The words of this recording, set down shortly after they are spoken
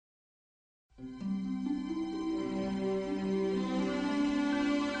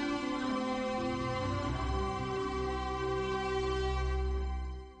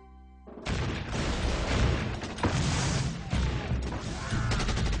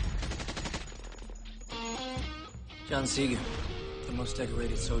John Sieg, the most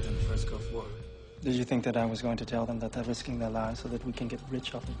decorated soldier in the First Gulf War. Did you think that I was going to tell them that they're risking their lives so that we can get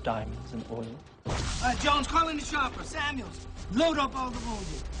rich off of diamonds and oil? Jones, call in the chopper. Samuels, load up all the wounded.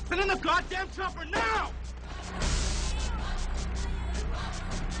 Get in the goddamn chopper now!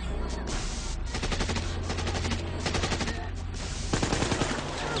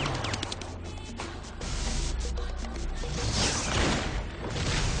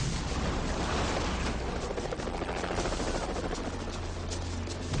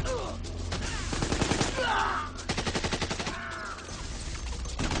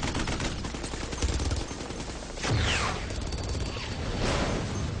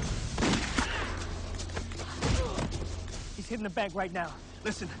 In the bank right now.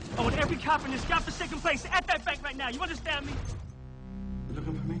 Listen, I want every cop in this godforsaken place at that bank right now. You understand me? You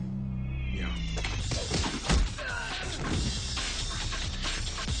looking for me? Yeah.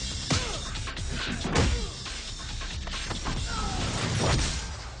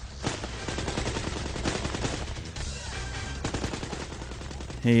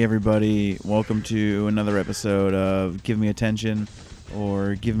 Hey everybody, welcome to another episode of Give Me Attention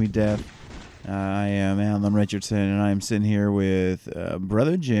or Give Me Death. I am Alan Richardson, and I'm sitting here with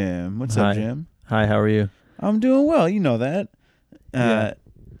Brother Jim. What's up, Jim? Hi, how are you? I'm doing well. You know that. Yeah.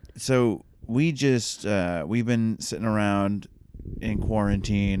 So we've been sitting around in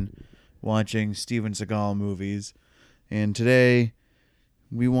quarantine watching Steven Seagal movies, and today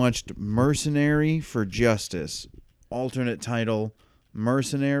we watched Mercenary for Justice. Alternate title,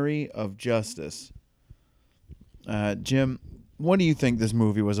 Mercenary of Justice. Jim, what do you think this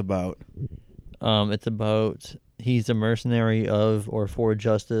movie was about? It's about he's a mercenary of or for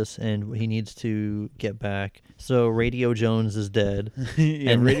justice, and he needs to get back. So Radio Jones is dead.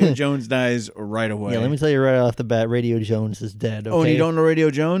 And Radio Jones dies right away. Yeah, let me tell you right off the bat, Radio Jones is dead. Okay? Oh, and you don't know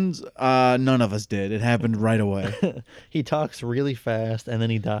Radio Jones? None of us did. It happened right away. He talks really fast, and then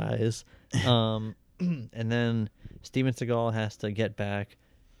he dies. And then Steven Seagal has to get back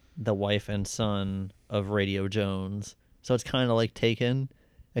the wife and son of Radio Jones. So it's kind of like Taken,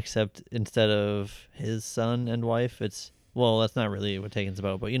 except instead of his son and wife, that's not really what Taken's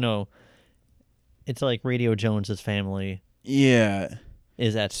about, but it's like Radio Jones's family. Yeah.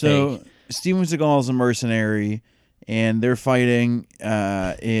 Is at stake. So Steven Seagal is a mercenary, and they're fighting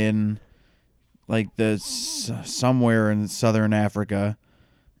in like somewhere in southern Africa,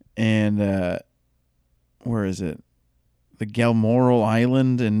 and where is it? The Balmoral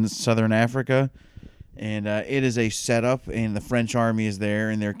Island in southern Africa. And it is a setup, and the French army is there,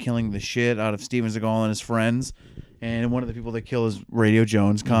 and they're killing the shit out of Steven Seagal and his friends. And one of the people they kill is Radio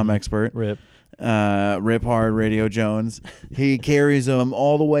Jones, expert. Rip. Rip hard, Radio Jones. He carries him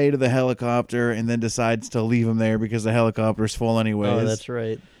all the way to the helicopter and then decides to leave him there because the helicopter's full anyways. Oh, that's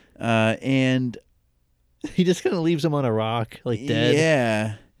right. And he just kind of leaves him on a rock, like dead.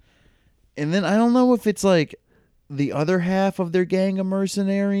 Yeah. And then I don't know if it's like the other half of their gang of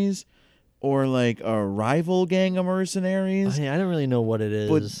mercenaries or like a rival gang of mercenaries. I don't really know what it is.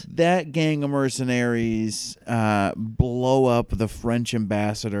 But that gang of mercenaries blow up the French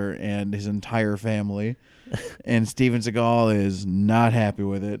ambassador and his entire family. And Steven Seagal is not happy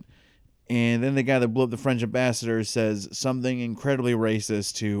with it. And then the guy that blew up the French ambassador says something incredibly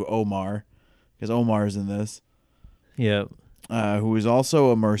racist to Omar, because Omar is in this. Yep. Who is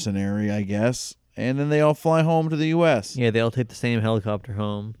also a mercenary, I guess. And then they all fly home to the U.S. Yeah, they all take the same helicopter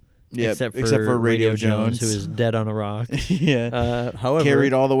home. Yeah, except for Radio Jones, who is dead on a rock. Yeah. However,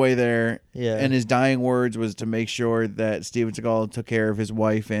 carried all the way there. Yeah. And his dying words was to make sure that Steven Seagal took care of his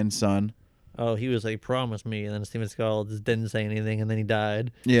wife and son. Oh, he was like, promise me. And then Steven Seagal just didn't say anything, and then he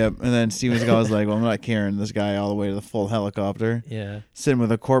died. Yeah. And then Steven Seagal was like, well, I'm not carrying this guy all the way to the full helicopter. Yeah. Sitting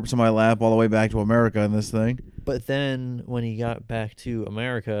with a corpse in my lap all the way back to America in this thing. But then when he got back to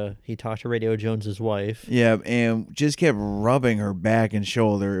America, he talked to Radio Jones's wife. Yeah, and just kept rubbing her back and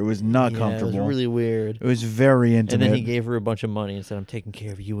shoulder. It was not comfortable. It was really weird. It was very intimate. And then he gave her a bunch of money and said, I'm taking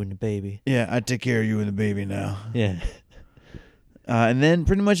care of you and the baby. Yeah, I take care of you and the baby now. Yeah. And then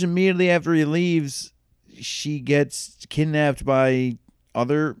pretty much immediately after he leaves, she gets kidnapped by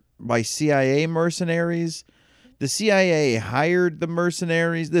CIA mercenaries. The CIA hired the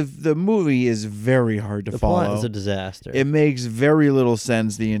mercenaries. The movie is very hard to follow. The plot is a disaster. It makes very little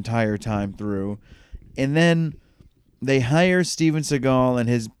sense the entire time through. And then they hire Steven Seagal and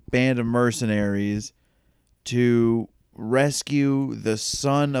his band of mercenaries to rescue the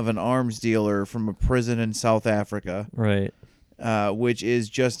son of an arms dealer from a prison in South Africa. Right. Which is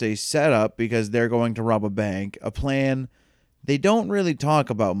just a setup because they're going to rob a bank. A plan they don't really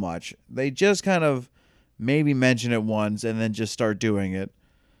talk about much. They just kind of maybe mention it once and then just start doing it.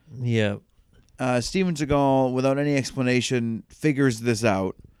 Yeah. Steven Seagal, without any explanation, figures this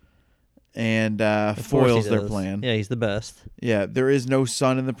out and Of course he foils their does. plan. Yeah, he's the best. Yeah, there is no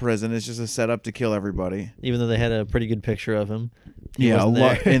son in the prison. It's just a setup to kill everybody. Even though they had a pretty good picture of him. He A wasn't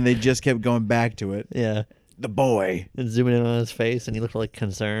lot, there. and they just kept going back to it. Yeah. The boy. And zooming in on his face, and he looked like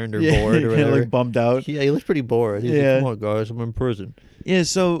concerned or Yeah, bored or kinda, whatever. like bummed out. Yeah, he looked pretty bored. He's Yeah. like, come on, guys, I'm in prison. Yeah,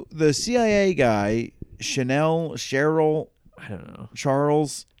 so the CIA guy, Cheryl, I don't know.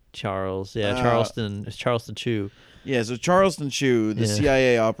 Charles. Charles. Yeah, Uh, Charleston Chew. Yeah, so Charleston Chew, the Yeah.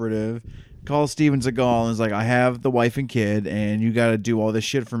 CIA operative, calls Steven Seagal and is like, I have the wife and kid, and you got to do all this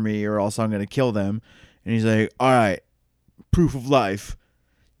shit for me, or else I'm going to kill them. And he's like, all right, proof of life.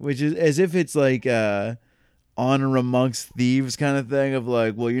 Which is as if it's like honor amongst thieves kind of thing of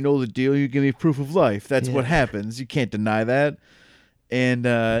like, well, you know the deal, you give me proof of life. That's what happens. You can't deny that. And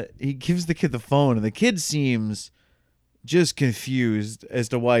he gives the kid the phone, and the kid seems just confused as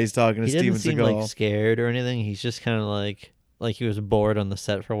to why he's talking to He Steven doesn't seem Seagal. like scared or anything. He's just kind of like he was bored on the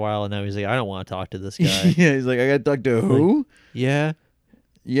set for a while, and now he's like, I don't want to talk to this guy. Yeah, he's like, I got to talk to who? Yeah,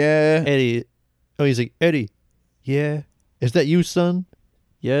 Yeah. Eddie. Oh, he's like, Eddie. Yeah, is that you, son?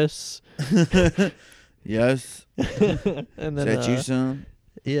 Yes. Yes. And then Is that you, son?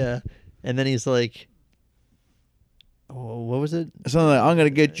 yeah, and then he's like, oh, what was it? Something like, I'm gonna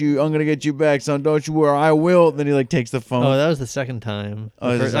get you back, son. Don't you worry, I will. Then he like takes the phone. Oh, that was the second time.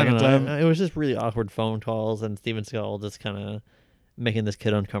 Oh, the I second don't know. time? It was just really awkward phone calls, and Steven Seagal just kind of making this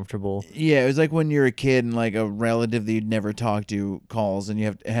kid uncomfortable. Yeah, it was like when you're a kid and like a relative that you'd never talked to calls and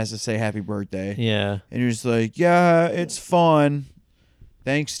it has to say happy birthday. Yeah, And you're just like, yeah, it's fun.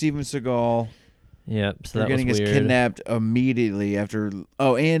 Thanks, Steven Seagal. yeah. So For that getting was us weird. kidnapped immediately after.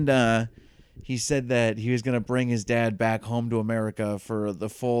 Oh, and he said that he was gonna bring his dad back home to America for the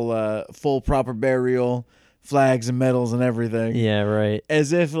full proper burial, flags and medals and everything. Yeah, right.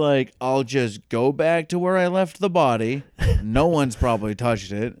 As if like I'll just go back to where I left the body. No one's probably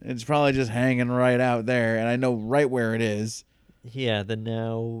touched it. It's probably just hanging right out there, and I know right where it is. Yeah, the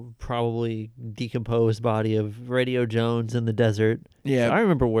now probably decomposed body of Radio Jones in the desert. Yeah. I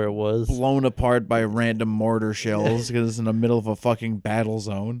remember where it was. Blown apart by random mortar shells because it's in the middle of a fucking battle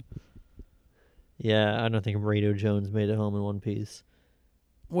zone. Yeah, I don't think Radio Jones made it home in one piece.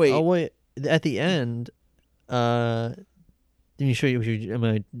 Wait, Oh wait, at the end, let me show you. Am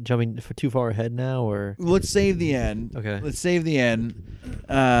I jumping too far ahead now, or let's save the end. Okay. Let's save the end.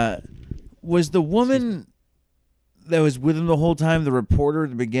 Was the woman that was with him the whole time the reporter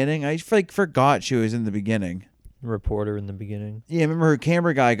at the beginning? I like forgot she was in the beginning. reporter in the beginning? Yeah, remember her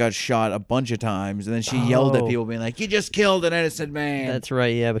camera guy got shot a bunch of times, and then she yelled at Oh. people being like, you just killed an innocent man. That's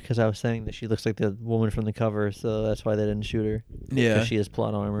right. Yeah, because I was saying that she looks like the woman from the cover, so that's why they didn't shoot her. Yeah. 'Cause she has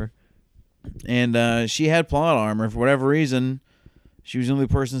plot armor. And she had plot armor for whatever reason. She was the only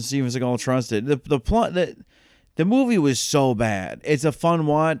person Steven Seagal trusted. The movie was so bad. It's a fun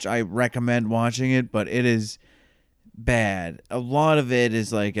watch. I recommend watching it, but it is bad. A lot of it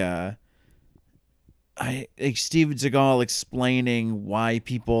is like Steven Seagal explaining why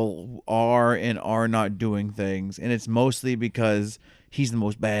people are and are not doing things, and it's mostly because he's the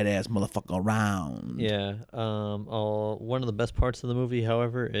most badass motherfucker around. Yeah. One of the best parts of the movie,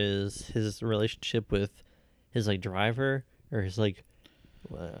 however, is his relationship with his driver or his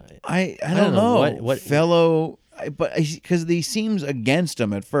I don't know what fellow, but because he seems against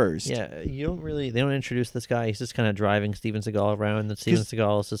him at first. Yeah, they don't introduce this guy. He's just kind of driving Steven Seagal around, and Steven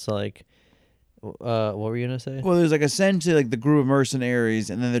Seagal is just like, what were you gonna say? Well, there's essentially the group of mercenaries,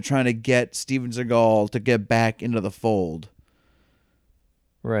 and then they're trying to get Steven Seagal to get back into the fold.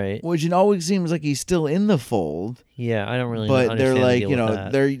 Right. Which it always seems like he's still in the fold, Yeah, I don't really. but they're understand the deal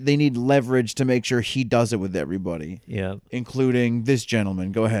with that. they need leverage to make sure he does it with everybody, Yeah. including this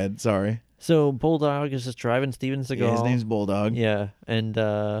gentleman. Go ahead. Sorry. So Bulldog is just driving Steven Seagal. Yeah, his name's Bulldog. Yeah, and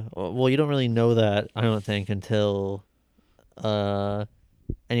well, you don't really know that, I don't think, until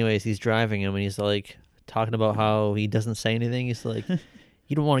anyways, he's driving him and he's talking about how he doesn't say anything. He's like,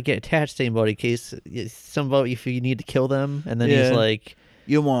 you don't want to get attached to anybody in case somebody if you need to kill them, and then he's Yeah. like,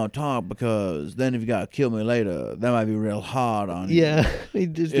 You don't want to talk because then if you got to kill me later, that might be real hard on you. yeah, he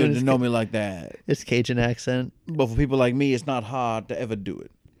just You doing to know me like that. his Cajun accent. But for people like me, it's not hard to ever do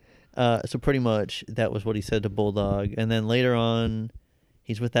it. So pretty much that was what he said to Bulldog, and then later on,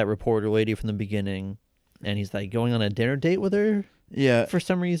 he's with that reporter lady from the beginning, and he's going on a dinner date with her Yeah. for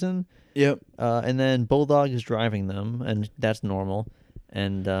some reason. Yep. And then Bulldog is driving them, and that's normal.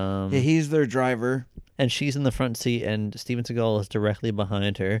 And Yeah, he's their driver. and she's in the front seat, and Steven Seagal is directly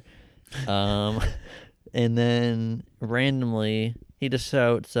behind her. And then randomly he just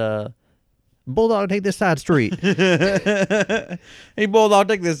shouts, Bulldog, take this side street. Hey, Bulldog,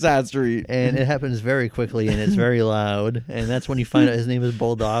 take this side street. And it happens very quickly, and it's very loud. And that's when you find out his name is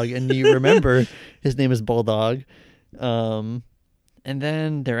Bulldog, and you remember his name is Bulldog. And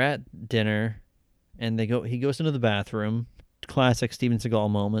then they're at dinner, and he goes into the bathroom. Classic Steven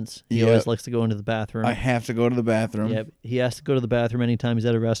Seagal moments. He always likes to go into the bathroom. I have to go to the bathroom. Yep, he has to go to the bathroom anytime he's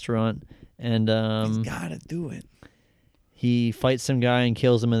at a restaurant. And He's got to do it. he fights some guy and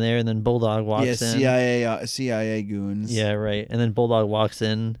kills him in there, and then Bulldog walks in. CIA goons. Yeah, right. And then Bulldog walks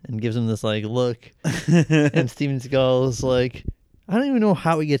in and gives him this like look, and Steven Seagal's like, I don't even know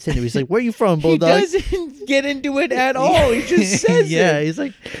how he gets into it. He's like, where you from, Bulldog? He doesn't get into it at all. He just says yeah, it. he's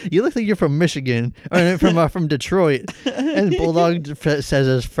like, you look like you're from Michigan or from Detroit. And Bulldog says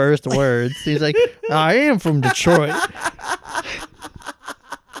his first words. He's like, I am from Detroit.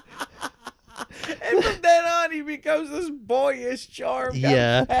 And from then on, he becomes this boyish, charm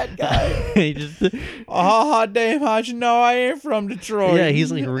fat guy. He just, Oh, damn, how'd you know I ain't from Detroit? yeah,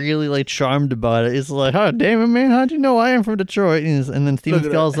 he's like really like charmed about it. He's like, oh, damn it, man, how'd you know I am from Detroit? And then Steven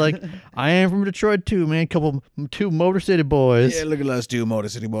Seagal's like, I am from Detroit too, man. Two Motor City boys. Yeah, look at us two Motor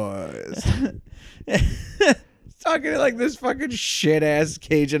City boys. Talking like this fucking shit-ass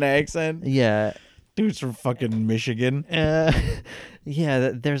Cajun accent. Yeah. Dude's from fucking Michigan.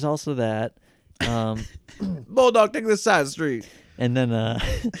 Yeah, there's also that. Bulldog, take this side street. And then,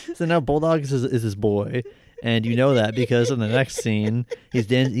 so now Bulldog is his boy. And you know that because in the next scene, he's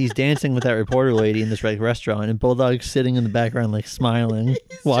dancing with that reporter lady in this restaurant, and Bulldog's sitting in the background, like smiling,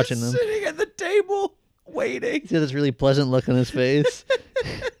 watching them. Sitting at the table, waiting. He's got this really pleasant look on his face.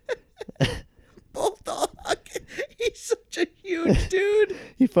 Bulldog, he's such a huge dude.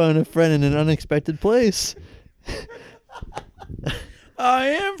 He found a friend in an unexpected place. I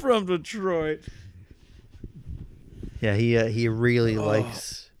am from Detroit. Yeah, he really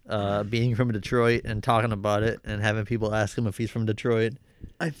likes being from Detroit and talking about it and having people ask him if he's from Detroit.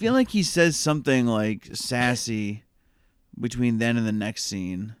 I feel like he says something like sassy between then and the next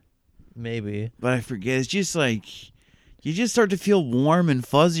scene. Maybe. But I forget. It's just like you just start to feel warm and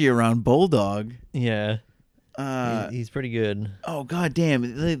fuzzy around Bulldog. Yeah. He's pretty good. Oh, god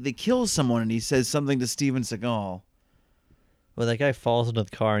damn. They kill someone and he says something to Steven Seagal. Well, that guy falls into the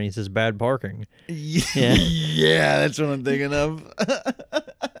car and he says, bad parking. Yeah. Yeah, that's what I'm thinking of.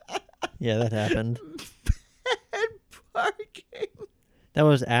 Yeah, that happened. Bad parking. That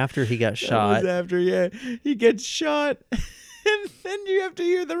was after he got shot. That was after, yeah. He gets shot. And then you have to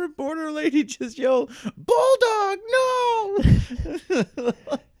hear the reporter lady just yell, Bulldog, no!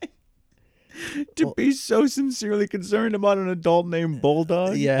 To be so sincerely concerned about an adult named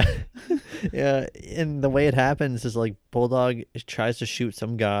Bulldog. Yeah. Yeah. And the way it happens is like Bulldog tries to shoot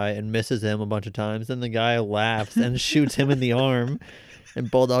some guy and misses him a bunch of times. Then the guy laughs and shoots him in the arm. And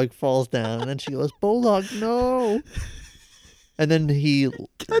Bulldog falls down. And then she goes, Bulldog, no. And then it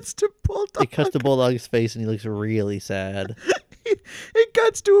cuts to Bulldog's face and he looks really sad. It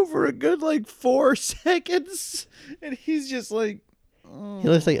cuts to him for a good 4 seconds. And he's just like, he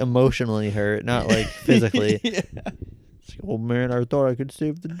looks like emotionally hurt, not like physically. Yeah. It's like, oh man, I thought I could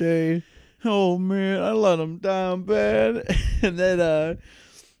save the day. Oh man, I let him down bad. And then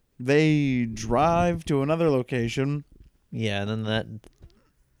they drive to another location. Yeah, and then that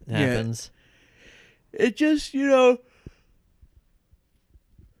happens. Yeah. It just,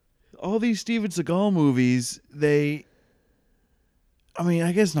 all these Steven Seagal movies, I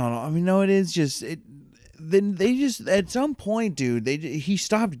guess not all. No, it is just Then they just at some point, dude, he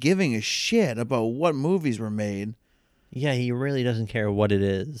stopped giving a shit about what movies were made. Yeah, he really doesn't care what it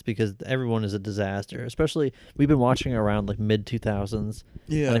is because everyone is a disaster. Especially we've been watching around mid 2000s.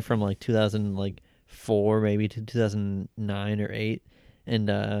 Yeah, from 2004 maybe to 2009 or 8, and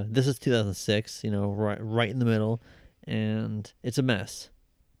this is 2006. Right in the middle, and it's a mess.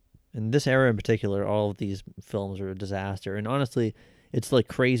 And this era in particular, all of these films are a disaster. And honestly, it's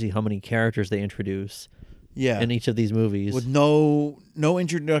crazy how many characters they introduce. Yeah, in each of these movies, with no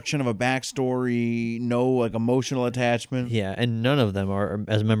introduction of a backstory, no emotional attachment. Yeah, and none of them are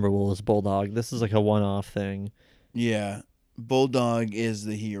as memorable as Bulldog. This is a one-off thing. Yeah, Bulldog is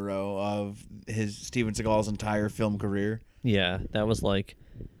the hero of Steven Seagal's entire film career. Yeah, that was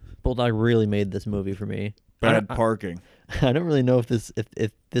Bulldog really made this movie for me. Bad parking. I don't really know if this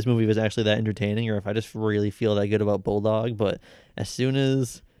movie was actually that entertaining or if I just really feel that good about Bulldog. But as soon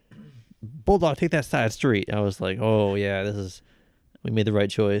as Bulldog, take that side street, I was like, oh yeah, we made the right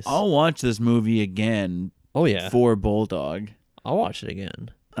choice. I'll watch this movie again. Oh yeah, for Bulldog. I'll watch it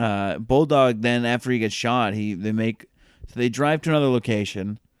again. Bulldog. Then after he gets shot, they drive to another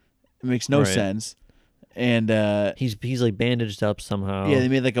location. It makes no sense. And He's like bandaged up somehow. yeah, they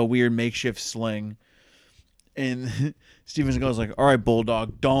made like a weird makeshift sling. And Steven Seagal's like, all right,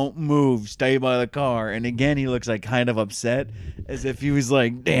 Bulldog, don't move. Stay by the car. And again, he looks like kind of upset, as if he was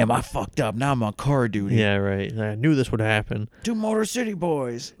like, damn, I fucked up. Now I'm on car duty. Yeah, right. I knew this would happen. Two Motor City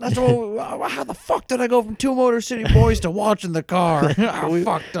Boys. That's what, how the fuck did I go from Two Motor City Boys to watching the car? I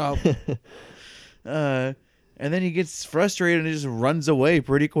fucked up. And then he gets frustrated and just runs away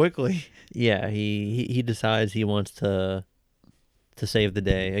pretty quickly. Yeah, he decides he wants to save the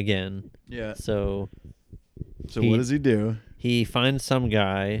day again. Yeah. So So what does he do? he finds some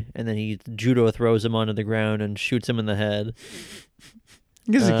guy, and then he judo throws him onto the ground and shoots him in the head.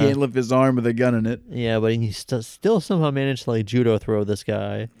 Because he can't lift his arm with a gun in it. Yeah, but he still somehow managed to like judo throw this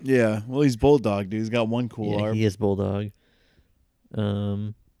guy. Yeah. Well, he's Bulldog, dude. He's got one cool Yeah, arm. he is Bulldog.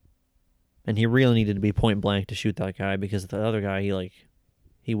 And he really needed to be point blank to shoot that guy because the other guy,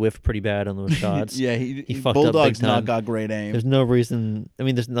 he whiffed pretty bad on those shots. Yeah, he fucked Bulldog's up big time. not got great aim. There's no reason. I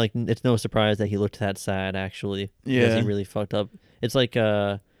mean, it's no surprise that he looked that sad actually. Because Yeah. he really fucked up. It's like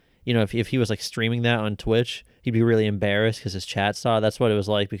if he was like streaming that on Twitch, he'd be really embarrassed because his chat saw. That's what it was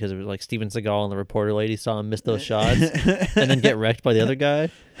like, because it was like Steven Seagal and the reporter lady saw him miss those shots and then get wrecked by the other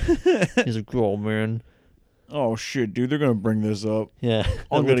guy. He's like, oh man, Oh shit, dude! They're gonna bring this up. yeah,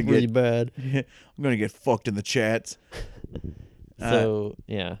 I'm that gonna looked really get- bad. I'm gonna get fucked in the chats. So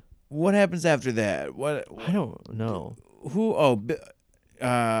yeah, What happens after that? What? I don't know. Who? Oh,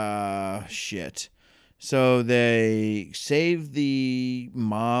 shit. So they save the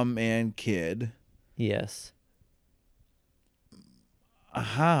mom and kid. Yes.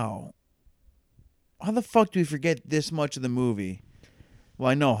 How? How the fuck do we forget this much of the movie? Well,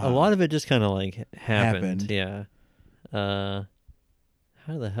 I know how. A lot of it just kind of like Happened. happened. Yeah.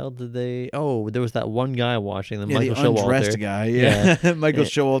 How the hell did they? Oh, there was that one guy watching them, Yeah, Michael the undressed Showalter. guy. Yeah, Michael Yeah.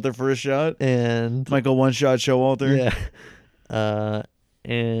 Showalter for a shot. And Michael one shot Showalter. yeah.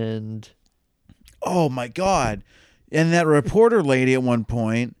 And Oh my god! And that reporter lady at one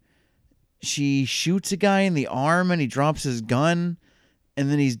point, she shoots a guy in the arm and he drops his gun, and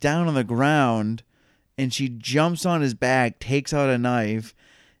then he's down on the ground, and she jumps on his back, takes out a knife,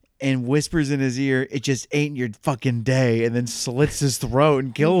 and whispers in his ear, "It just ain't your fucking day," and then slits his throat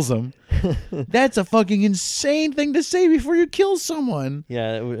and kills him. That's a fucking insane thing to say before you kill someone.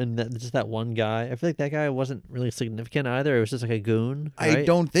 yeah, just that one guy. I feel like that guy wasn't really significant either. It was just like a goon. I right?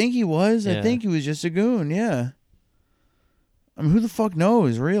 don't think he was. I Yeah. think he was just a goon. Yeah. I mean, who the fuck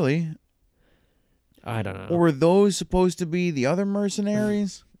knows, really? I don't know. Or were those supposed to be the other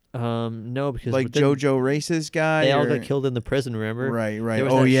mercenaries? No, because Like then Jojo Racist guy? they all or- got killed in the prison. Remember? Right, right. There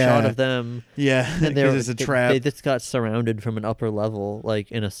was Oh, that yeah. shot of them. Yeah, And they were, because it's a trap. They just got surrounded from an upper level,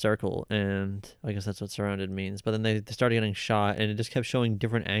 like in a circle, and I guess that's what surrounded means. But then they started getting shot, and it just kept showing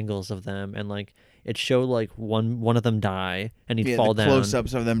different angles of them, and like it showed like one of them die, and he'd Yeah, fall the down.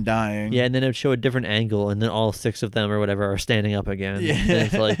 close-ups of them dying. Yeah, and then it would show a different angle, and then all 6 of them or whatever are standing up again. Yeah. And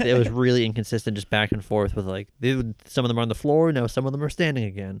it's like it was really inconsistent, just back and forth with like some of them are on the floor, now some of them are standing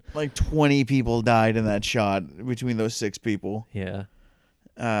again. Like 20 people died in that shot between those 6 people. Yeah,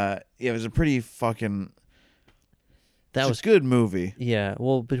 Yeah, it was a pretty fucking... that it's was a good movie. Yeah,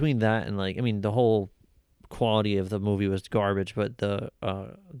 well, between that and like, I mean, the whole quality of the movie was garbage, but the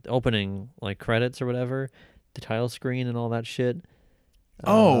opening like credits or whatever, the title screen and all that shit.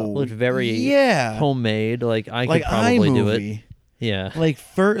 Looked very yeah. homemade. Like I like could probably do it. iMovie. Yeah,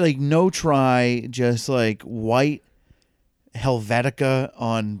 Like no try, just like white Helvetica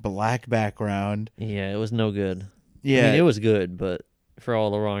on black background. yeah, it was no good. Yeah, I mean, it was good, but for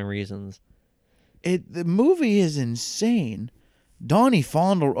all the wrong reasons. the movie is insane. Donnie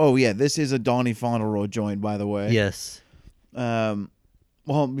Fauntleroy. Oh yeah, this is a Donnie Fauntleroy joint, by the way. Yes.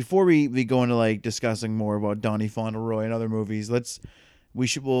 Well, before we go into like discussing more about Donnie Fauntleroy and other movies,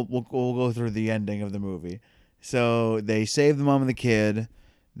 we'll go through the ending of the movie. So they save the mom and the kid.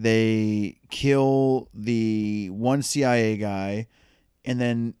 They kill the one CIA guy, and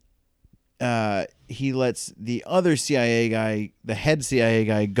then he lets the other CIA guy, the head CIA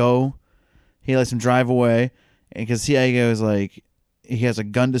guy, go. He lets him drive away, and because CIA guy was like, he has a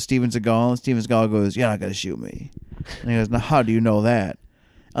gun to Steven Seagal, and Steven Seagal goes, "You're not gonna shoot me." And he goes, "Now how do you know that?"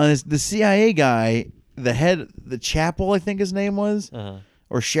 The CIA guy, the Chapel, I think his name was,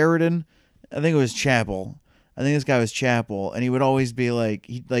 or Sheridan, I think it was Chapel. I think this guy was Chapel, and he would always be like,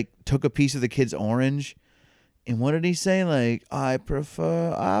 he like took a piece of the kid's orange, and what did he say? Like, "I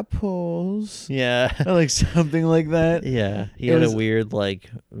prefer apples," Yeah. or like something like that. Yeah. He It had was- a weird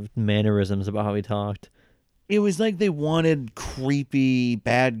like mannerisms about how he talked. It was like they wanted creepy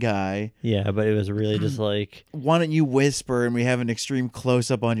bad guy. Yeah, but it was really just like Why don't you whisper and we have an extreme close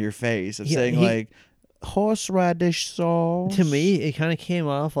up on your face of Yeah, saying he- like, horseradish sauce. To me, it kind of came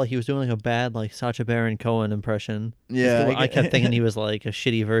off like he was doing like a bad like Sacha Baron Cohen impression. Yeah, I kept thinking he was like a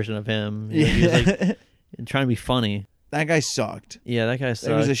shitty version of him. He was like trying to be funny. That guy sucked. Yeah, that guy He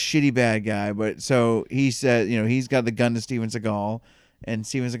sucked. was a shitty bad guy. But so he said, he's got the gun to Steven Seagal, and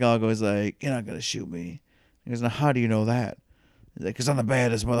Steven Seagal goes like, "You're not gonna shoot me." He goes, "Now how do you know that?" He's like, "'Cause I'm the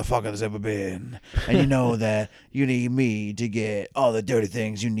baddest motherfucker there's ever been, and you know that you need me to get all the dirty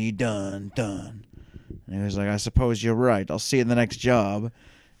things you need done. And he was like, "I suppose you're right. I'll see you in the next job."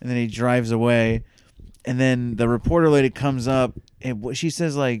 And then he drives away. And then the reporter lady comes up and she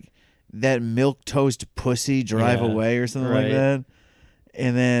says like, "That milk toast pussy drive away," or something like that.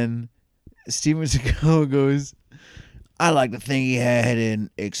 And then Steven Seagal goes, "I like to think he had an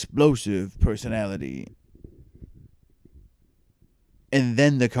explosive personality." And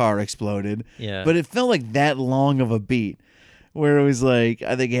then the car exploded. Yeah. But it felt like that long of a beat where it was like,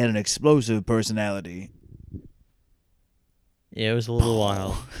 "I think he had an explosive personality." Yeah, it was a little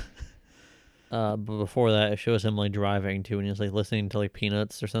while. But before that, it shows him like driving too, and he was like listening to like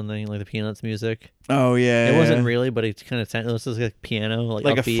Peanuts or something, like the Peanuts music. Oh yeah, It wasn't really, but it kind of it was just like piano,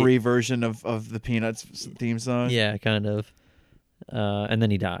 like a upbeat. free version of the Peanuts theme song. Yeah, kind of. And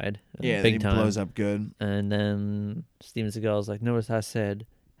then he died. Yeah, big he time. blows up good. And then Steven Seagal's like, "Notice I said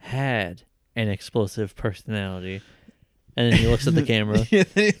had an explosive personality," and then he looks at the camera. Yeah,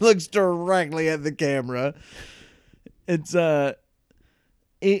 he looks directly at the camera. It's I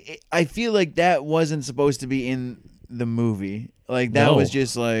feel like that wasn't supposed to be in the movie. Like that No. was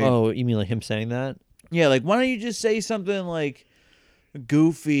just like, Oh, you mean like him saying that? yeah, like why don't you just say something like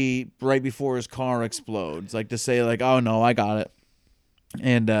goofy right before his car explodes, like to say like, "Oh no, I got it,"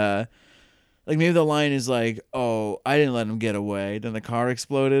 and like maybe the line is like, "Oh, I didn't let him get away," then the car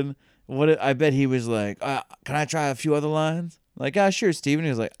exploded. I bet he was like, "Can I try a few other lines?" Like, sure, Steven. He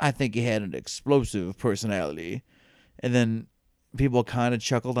was like, "I think he had an explosive personality," and then people kind of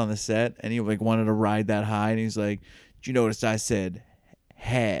chuckled on the set, and he like wanted to ride that high, and he's like, "Did you notice I said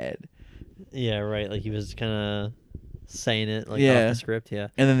had?" Yeah, right. Like he was kind of saying it like Yeah. off the script. Yeah.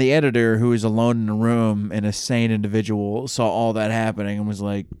 And then the editor, who was alone in a room and a sane individual, saw all that happening and was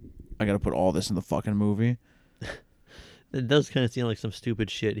like, "I got to put all this in the fucking movie." It does kind of seem like some stupid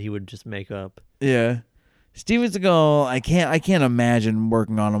shit he would just make up. Yeah, Steven Seagal, I can't imagine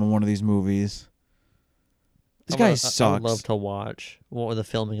working on him in one of these movies. This guy I sucks. would love to watch the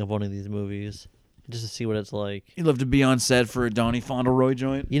filming of one of these movies just to see what it's like. He'd love to be on set for a Donnie Fauntleroy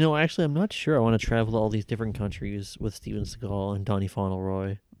joint. You know, actually, I'm not sure. I want to travel to all these different countries with Steven Seagal and Donnie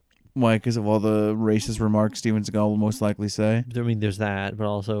Fauntleroy. Why? Because of all the racist remarks Steven Seagal will most likely say. I mean, there's that, but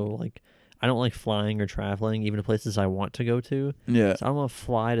also like I don't like flying or traveling, even to places I want to go to. Yeah. So I want to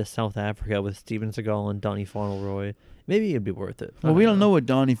fly to South Africa with Steven Seagal and Donnie Fauntleroy. Maybe it'd be worth it. Well, we don't know what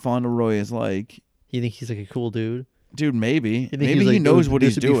Donnie Fauntleroy is like. You think he's like a cool dude? Dude, maybe. You think Maybe he's he like, knows "Dude, what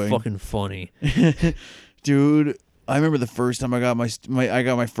this he's would be doing. fucking funny." Dude, I remember the first time I got my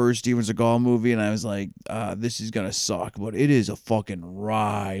first Steven Seagal movie, and I was like, "This is gonna suck, but it is a fucking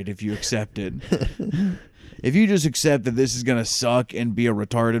ride if you accept it." If you just accept that this is gonna suck and be a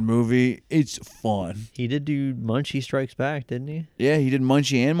retarded movie, it's fun. He did do Munchie Strikes Back, didn't he? Yeah, he did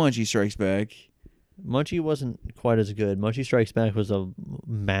Munchie and Munchie Strikes Back. Munchie wasn't quite as good. Munchie Strikes Back was a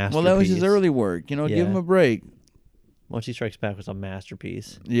masterpiece. Well, that was his early work. Give Yeah. him a break. Munchie Strikes Back was a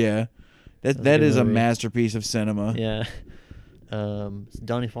masterpiece. Yeah, was a that good is a movie. masterpiece of cinema. Yeah.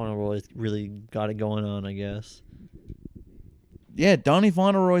 Donnie Fauntleroy's really got it going on, I guess. Yeah, Donnie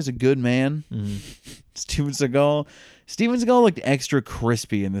Fauntleroy's a good man. Mhm. Steven Seagal looked extra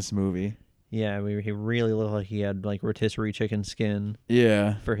crispy in this movie. Yeah, he really looked like he had like rotisserie chicken skin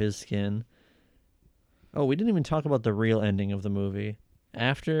Yeah. for his skin. Oh, we didn't even talk about the real ending of the movie.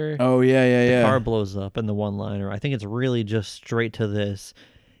 After Oh yeah, the car blows up in the one-liner, I think it's really just straight to this.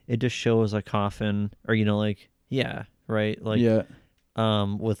 It just shows a coffin, or right, like yeah.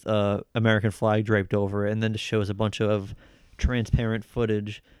 with a American flag draped over it, and then just shows a bunch of transparent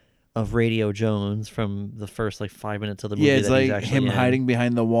footage of Radio Jones from the first 5 minutes of the movie. Yeah, it's that he's like actually him in. hiding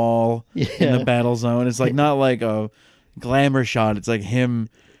behind the wall in Yeah. the battle zone. It's like not like a glamour shot. It's like him.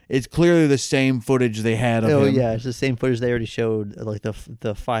 It's clearly the same footage they had of Oh him. yeah, it's the same footage they already showed, like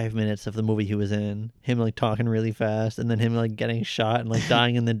the 5 minutes of the movie he was in. Him talking really fast, and then him getting shot and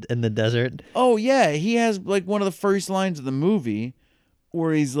dying in the desert. Oh yeah, he has one of the first lines of the movie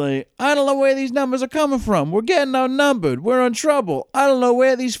where he's like, "I don't know where these numbers are coming from. We're getting outnumbered. We're in trouble. I don't know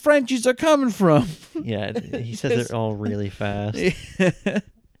where these Frenchies are coming from." Yeah, he says it all really fast.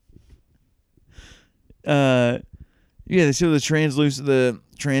 Yeah, they show the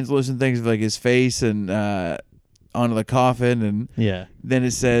translucent things of his face and onto the coffin, and Yeah, then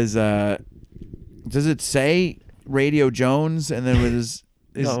it says Does it say Radio Jones and then with his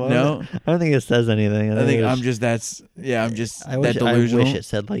no? I don't think it says anything. I think it's- I'm just I that wish, delusional. I wish it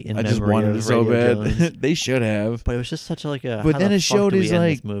said like in I just memory wanted of it so Radio bad. Jones. They should have. But it was just such like a. But how then the it fuck showed do we his, end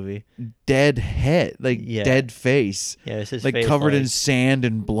like, this movie. Dead head, like Yeah. dead face, Yeah, it's his like face, covered in like- sand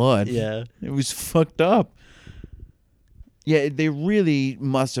and blood. Yeah. It was fucked up. Yeah, they really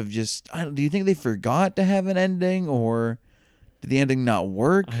must have just. Do you think they forgot to have an ending, or did the ending not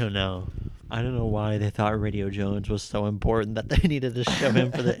work? I don't know. I don't know why they thought Radio Jones was so important that they needed to show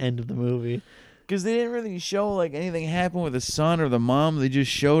him for the end of the movie. Because they didn't really show like anything happen with the son or the mom. They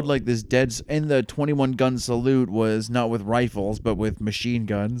just showed like this dead. And the 21 gun salute was not with rifles, but with machine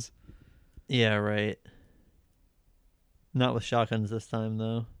guns. Yeah, right. Not with shotguns this time,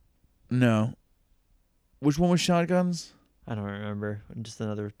 though. No. Which one was shotguns? I don't remember. Just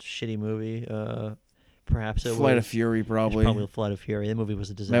another shitty movie. Perhaps it Flight was. of Fury, It's probably. probably Flight of Fury. That movie was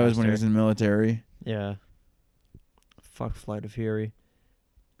a disaster. That was when he was in the military. Yeah. Fuck Flight of Fury.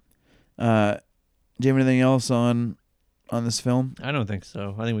 Do you have anything else on this film? I don't think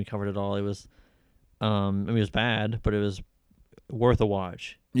so. I think we covered it all. It was, I mean, it was bad, but it was worth a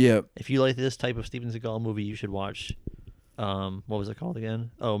watch. Yeah. If you like this type of Steven Seagal movie, you should watch. What was it called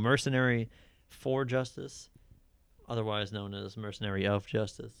again? Oh, Mercenary for Justice, otherwise known as Mercenary of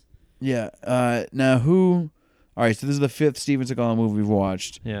Justice. Yeah. Now who? All right. So this is the 5th Steven Seagal movie we've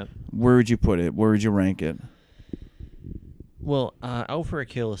watched. Yeah. Where would you put it? Where would you rank it? Well, Out for a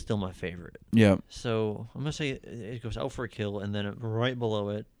Kill is still my favorite. Yeah. So I'm gonna say it goes Out for a Kill, and then right below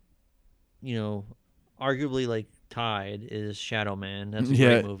it, arguably like tied is Shadow Man. That's a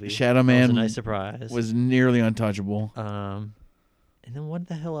great movie. Shadow That Man was a nice surprise. was nearly untouchable. And then what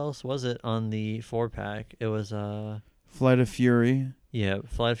the hell else was it on the 4-pack? It was Flight of Fury. Yeah,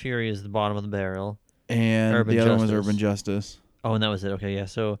 Flight of Fury is the bottom of the barrel. And Urban the other one was Justice. Urban Justice. Oh, and that was it. Okay, yeah.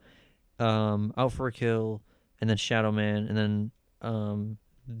 So, Out for a Kill, and then Shadow Man, and then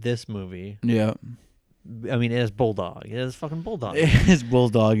this movie. Yeah. I mean, it has Bulldog. It has fucking Bulldog. It has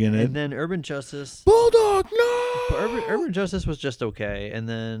Bulldog in it. And then Urban Justice. Bulldog, no! But Urban Justice was just okay, and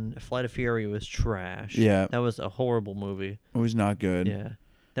then Flight of Fury was trash. Yeah. That was a horrible movie. It was not good. Yeah.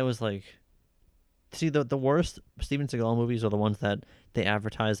 That was like... See, the worst Steven Seagal movies are the ones that they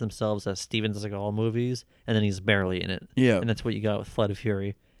advertise themselves as Steven Seagal movies, and then he's barely in it. Yeah. And that's what you got with Flight of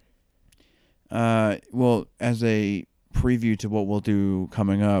Fury. Well, as a preview to what we'll do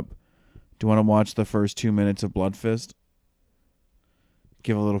coming up, do you want to watch the first 2 minutes of Blood Fist?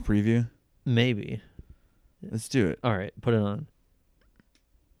 Give a little preview? Maybe. Let's do it. All right, put it on.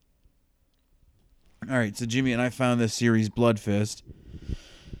 All right, so Jimmy and I found this series, Blood Fist,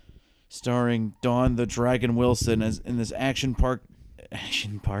 starring Dawn the Dragon Wilson as in this action-packed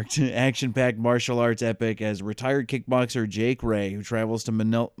martial arts epic as retired kickboxer Jake Ray, who travels to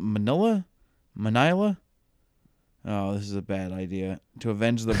Manila? Oh, this is a bad idea. To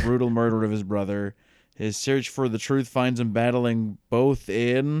avenge the brutal murder of his brother. His search for the truth finds him battling both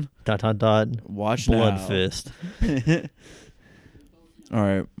in... ... Blood Watch now. Fist. All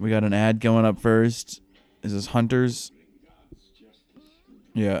right, we got an ad going up first. Is this Hunters?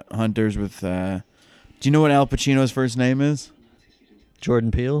 Yeah, Hunters with... Do you know what Al Pacino's first name is?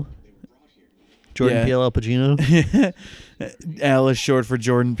 Jordan Peele? Jordan Yeah. Peele, Al Pacino? Al is short for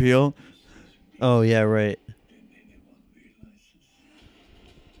Jordan Peele. Oh, yeah, right.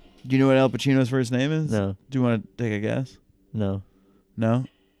 Do you know what Al Pacino's first name is? No. Do you want to take a guess? No. No?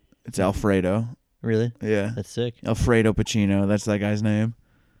 It's Alfredo. Really? Yeah. That's sick. Alfredo Pacino. That's that guy's name.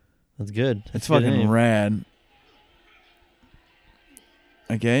 That's good. It's That's a good fucking name. rad.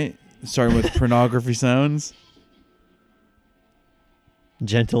 Okay. Starting with pornography sounds.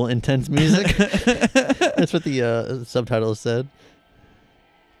 Gentle, intense music. That's what the subtitle said.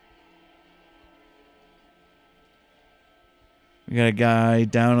 We got a guy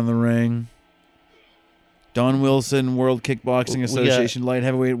down in the ring. Don Wilson, World Kickboxing We got- Association Light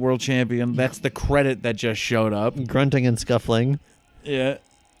Heavyweight World Champion. That's the credit that just showed up. Grunting and scuffling. Yeah.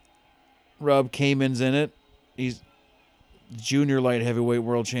 Rob Kamen's in it. He's Junior Light Heavyweight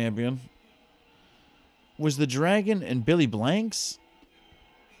World Champion. Was the Dragon and Billy Blanks?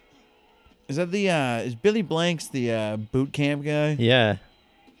 Is that the is Billy Blanks the boot camp guy? Yeah.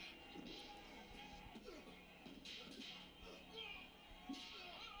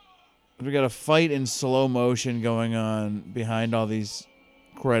 We got a fight in slow motion going on behind all these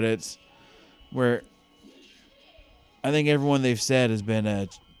credits where I think everyone they've said has been a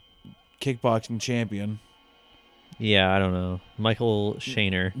kickboxing champion. Yeah, I don't know. Michael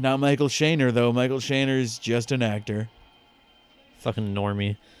Shaner. Not Michael Shaner, though. Michael Shaner's just an actor. Fucking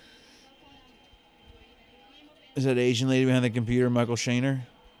normie. Is that Asian lady behind the computer Michael Shaner?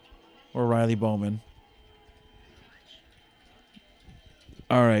 or Riley Bowman.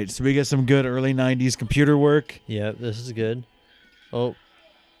 All right, so we get some good early 90s computer work. Yep, this is good. Oh.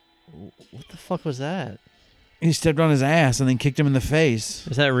 What the fuck was that? He stepped on his ass and then kicked him in the face.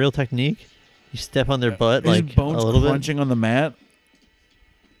 Is that a real technique? You step on their butt His like bones a little bit? crunching on the mat.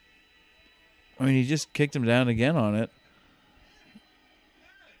 I mean, he just kicked him down again on it.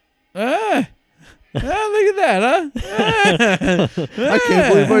 Ah! Look at that, huh? I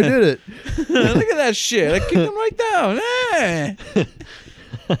can't believe I did it. Look at that shit. I kicked him right down.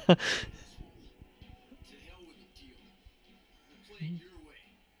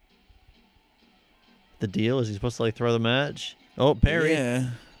 The deal? Is he supposed to like throw the match? Oh, Perry.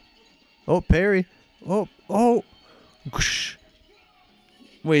 Yeah. Oh, Perry. Oh. Whoosh.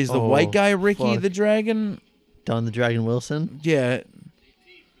 Wait, is the white guy Ricky fuck. the Dragon? Don the Dragon Wilson? Yeah.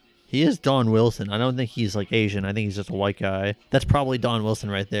 He is Don Wilson. I don't think he's like Asian. I think he's just a white guy. That's probably Don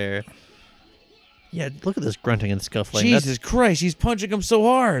Wilson right there. Yeah, look at this grunting and scuffling. Jesus Christ, he's punching him so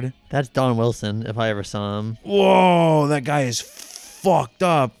hard. That's Don Wilson if I ever saw him. Whoa, that guy is fucked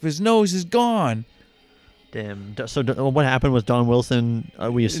up. His nose is gone. Damn. So what happened was Don Wilson,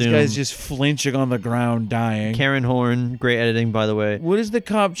 we assume. This guy's just flinching on the ground, dying. Karen Horn, great editing, by the way. What is the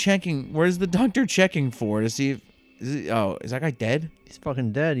cop checking? What is the doctor checking for to see if... is that guy dead? He's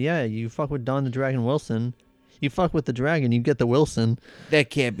fucking dead. Yeah, you fuck with Don the Dragon Wilson. You fuck with the dragon, you get the Wilson.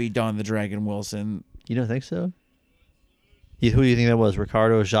 That can't be Don the Dragon Wilson. You don't think so? Who do you think that was?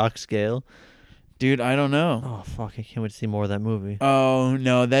 Ricardo Jacques Scale? Dude, I don't know. Oh, fuck. I can't wait to see more of that movie. Oh,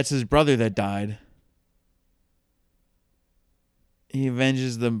 no, that's his brother that died. He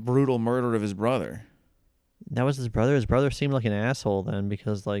avenges the brutal murder of his brother. That was his brother? His brother seemed like an asshole then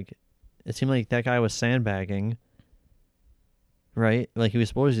because, like, it seemed like that guy was sandbagging. Right? Like, he was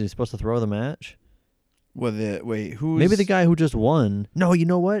supposed to throw the match? Who's... Maybe the guy who just won. No, you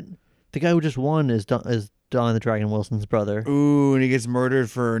know what? The guy who just won is Don the Dragon Wilson's brother. Ooh, and he gets murdered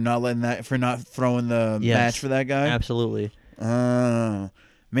for not throwing the match for that guy? Absolutely. Man,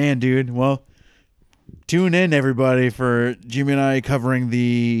 dude. Well, tune in, everybody, for Jimmy and I covering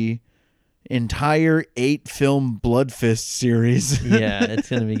the entire 8-film Blood Fist series. Yeah, it's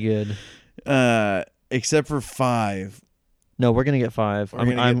going to be good. Except for 5. No, we're going to get 5.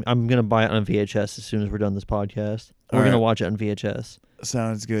 I'm going to buy it on VHS as soon as we're done this podcast. We're going to watch it on VHS.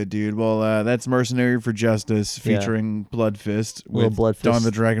 Sounds good, dude. Well, that's Mercenary for Justice featuring Blood Fist with Blood Fist Don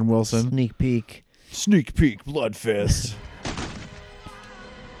the Dragon Wilson. Sneak peek. Sneak peek, Blood Fist.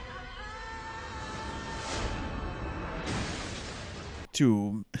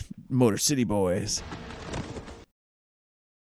 To Motor City Boys.